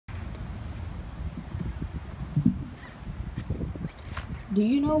Do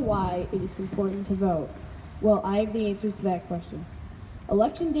you know why it is important to vote? Well, I have the answer to that question.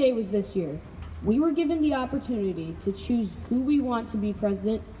 Election day was this year. We were given the opportunity to choose who we want to be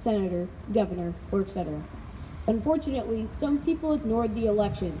president, senator, governor, or etc. Unfortunately, some people ignored the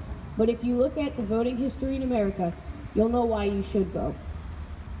elections, but if you look at the voting history in America, you'll know why you should vote.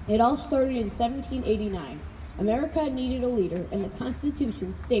 It all started in 1789. America needed a leader, and the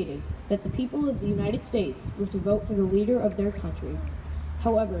Constitution stated that the people of the United States were to vote for the leader of their country.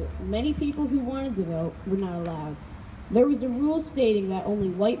 However, many people who wanted to vote were not allowed. There was a rule stating that only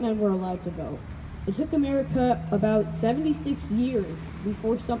white men were allowed to vote. It took America about 76 years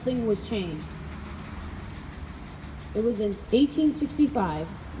before something was changed. It was in 1865,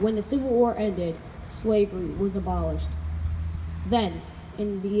 when the Civil War ended, slavery was abolished. Then,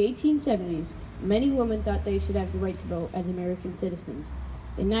 in the 1870s, many women thought they should have the right to vote as American citizens.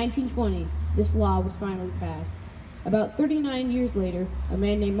 In 1920, this law was finally passed. About 39 years later, a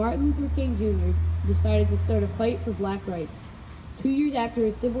man named Martin Luther King Jr. decided to start a fight for black rights. 2 years after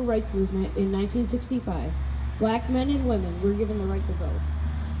his civil rights movement in 1965, black men and women were given the right to vote.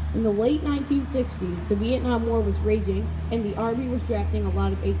 In the late 1960s, the Vietnam War was raging, and the Army was drafting a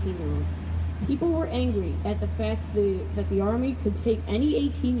lot of 18-year-olds. People were angry at the fact that the Army could take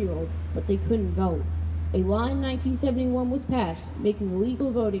any 18-year-old, but they couldn't vote. A law in 1971 was passed, making the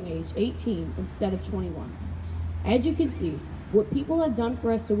legal voting age 18 instead of 21. As you can see, what people have done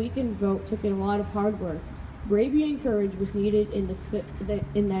for us so we can vote took a lot of hard work. Bravery and courage was needed in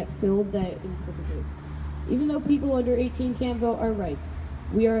that field that included. Even though people under 18 can't vote our rights,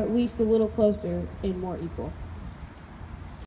 we are at least a little closer and more equal.